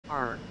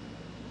R.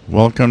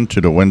 Welcome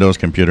to the Windows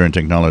Computer and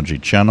Technology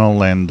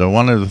channel, and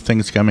one of the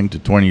things coming to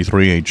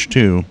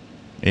 23H2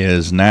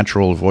 is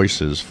natural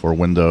voices for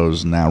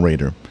Windows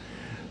Narrator.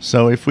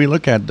 So if we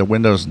look at the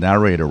Windows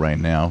Narrator right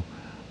now,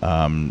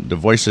 the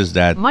voices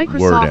that were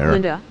Microsoft there...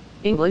 Linda,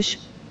 English,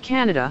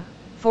 Canada,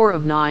 4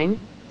 of 9,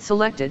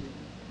 selected.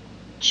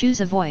 Choose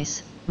a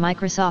voice,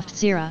 Microsoft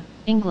Zira,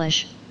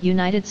 English,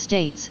 United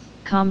States,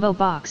 combo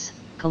box,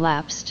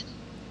 collapsed.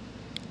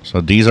 So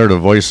these are the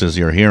voices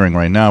you're hearing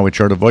right now, which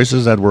are the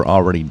voices that were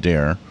already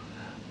there.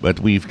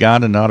 But we've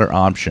got another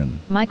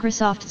option.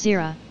 Microsoft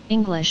Zira,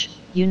 English,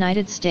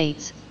 United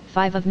States,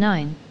 5 of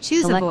 9,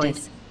 Choose selected. a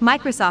voice.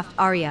 Microsoft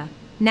Aria,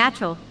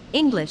 Natural,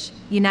 English,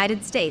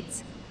 United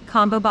States,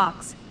 combo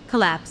box,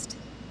 collapsed.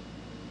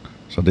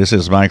 So this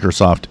is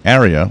Microsoft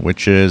Aria,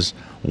 which is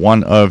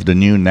one of the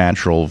new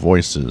natural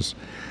voices.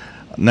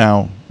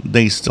 Now,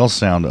 they still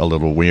sound a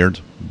little weird,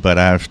 but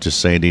I have to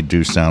say they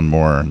do sound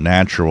more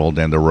natural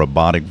than the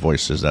robotic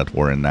voices that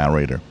were in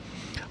Narrator.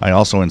 I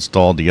also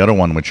installed the other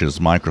one, which is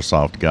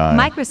Microsoft Guy.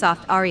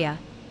 Microsoft Aria.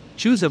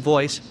 Choose a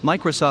voice,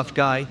 Microsoft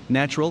Guy,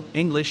 Natural,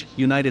 English,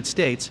 United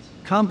States,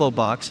 combo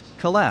box,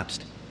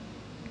 collapsed.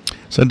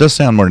 So it does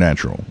sound more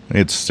natural.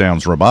 It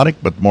sounds robotic,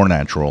 but more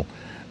natural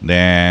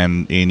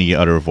than any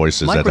other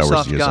voices that I was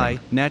Microsoft using. Guy,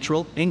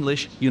 Natural,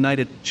 English,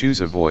 United.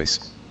 Choose a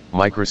voice,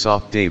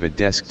 Microsoft David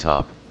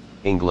Desktop,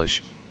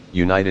 English,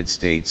 United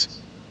States,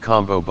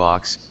 combo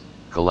box,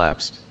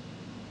 collapsed.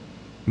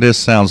 This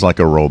sounds like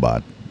a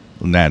robot.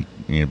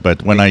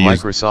 But when I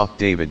use Microsoft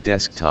David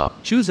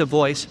Desktop, Choose a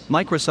voice,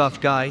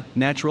 Microsoft Guy,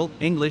 Natural,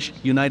 English,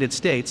 United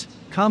States,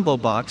 combo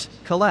box,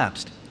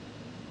 collapsed.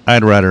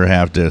 I'd rather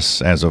have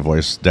this as a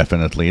voice,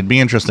 definitely. It'd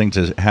be interesting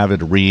to have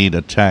it read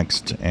a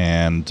text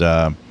and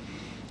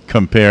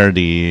compare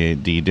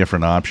the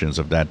different options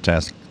of that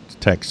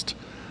text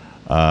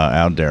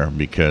out there,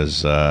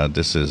 because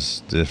this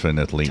is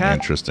definitely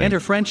interesting.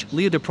 Enter French,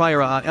 Lio de prior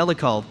à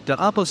l'école, de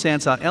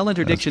opposance à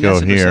l'interdiction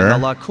Let's go here. à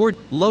la cour.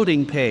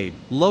 Loading paid,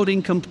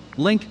 loading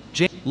link,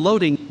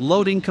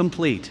 loading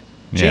complete.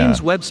 James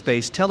Webb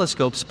Space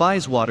Telescope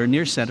spies water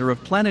near center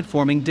of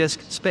planet-forming disk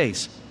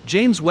space.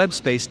 James Webb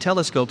Space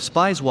Telescope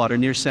spies water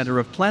near center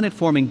of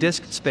planet-forming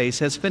disk space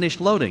has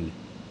finished loading.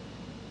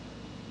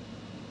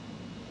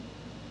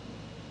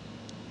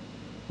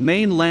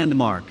 Main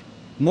landmark.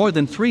 More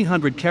than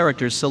 300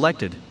 characters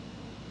selected.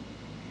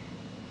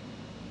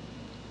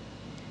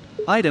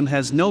 Item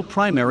has no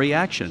primary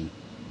action.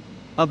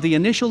 Of the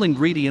initial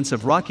ingredients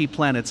of rocky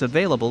planets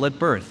available at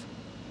birth.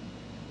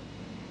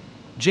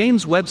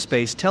 James Webb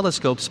Space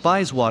Telescope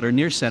spies water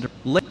near center.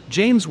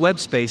 James Webb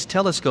Space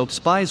Telescope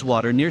spies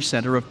water near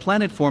center of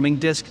planet-forming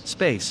disk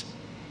space.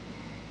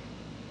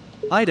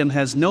 Item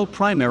has no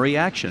primary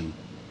action.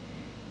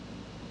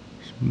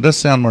 Does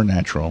sound more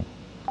natural.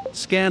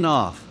 Scan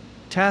off.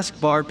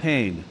 Taskbar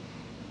pane.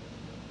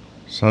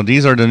 So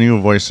these are the new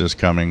voices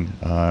coming,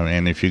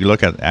 and if you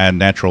look at add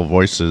natural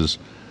voices,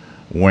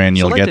 when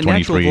you'll Select get a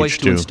natural voice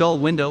to 23H2. install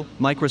window,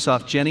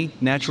 Microsoft Jenny,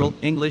 Natural,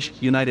 English,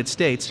 United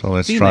States, So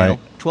let's female,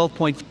 try. 12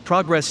 point,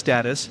 progress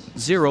status,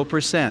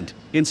 0%.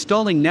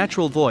 Installing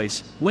natural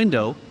voice,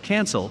 window,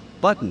 cancel,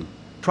 button.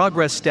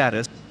 Progress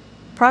status.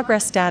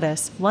 Progress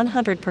status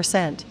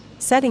 100%.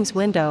 Settings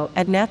window,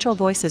 add natural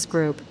voices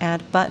group,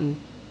 add button.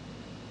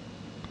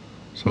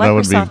 So that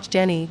would be Microsoft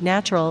Jenny,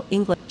 Natural,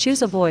 English.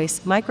 Choose a voice,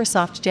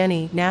 Microsoft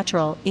Jenny,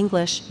 Natural,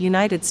 English,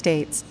 United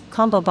States,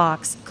 combo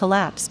box,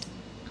 collapsed.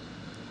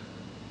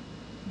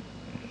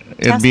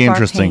 it'd be Taskbar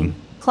interesting. pane.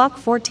 Clock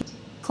 14.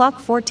 Clock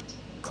 14.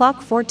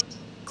 Clock 14.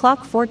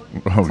 Clock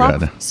 14. Oh, clock.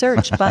 God.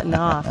 Search button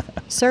off.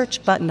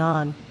 Search button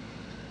on.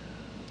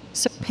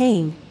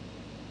 Pane.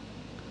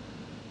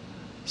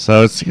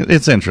 So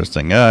it's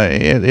interesting.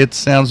 It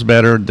sounds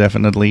better,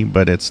 definitely,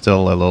 but it's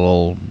still a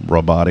little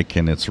robotic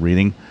in its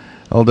reading.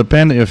 It'll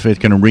depend if it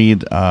can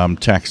read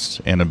text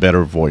in a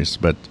better voice.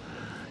 But,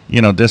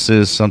 you know, this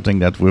is something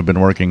that we've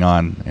been working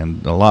on,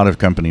 and a lot of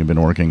companies have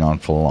been working on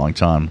for a long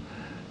time,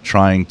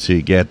 trying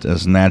to get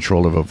as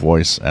natural of a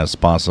voice as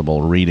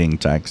possible, reading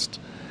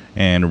text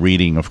and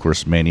reading, of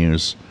course,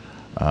 menus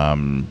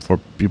for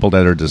people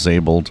that are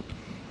disabled.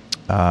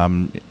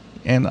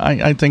 And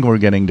I think we're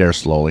getting there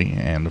slowly.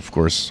 And, of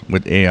course,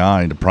 with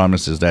AI, the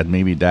promise is that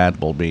maybe that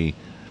will be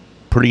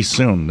pretty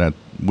soon, that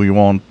we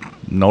won't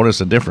notice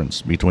a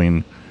difference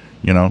between,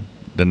 you know,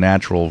 the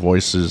natural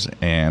voices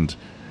and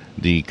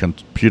the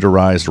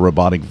computerized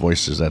robotic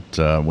voices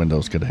that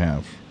Windows could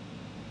have.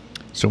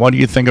 So what do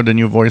you think of the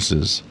new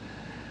voices?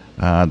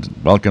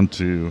 Welcome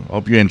to,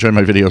 hope you enjoy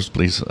my videos.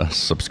 Please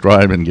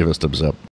subscribe and give us thumbs up.